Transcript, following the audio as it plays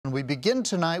We begin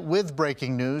tonight with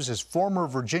breaking news as former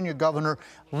Virginia Governor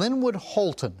Linwood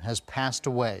Holton has passed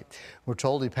away. We're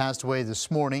told he passed away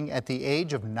this morning at the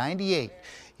age of 98.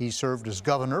 He served as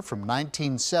governor from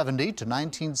 1970 to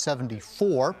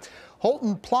 1974.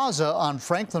 Holton Plaza on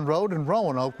Franklin Road in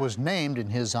Roanoke was named in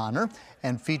his honor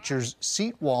and features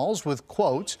seat walls with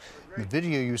quotes. The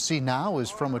video you see now is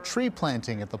from a tree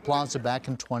planting at the plaza back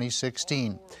in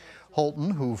 2016.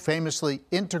 Holton, who famously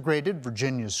integrated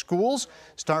Virginia's schools,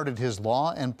 started his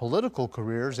law and political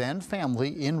careers and family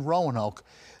in Roanoke.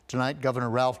 Tonight, Governor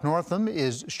Ralph Northam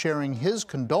is sharing his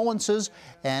condolences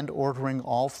and ordering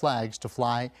all flags to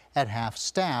fly at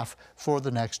half-staff for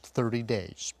the next 30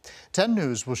 days. 10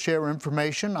 News will share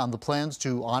information on the plans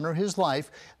to honor his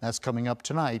life. That's coming up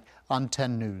tonight on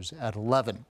 10 News at 11.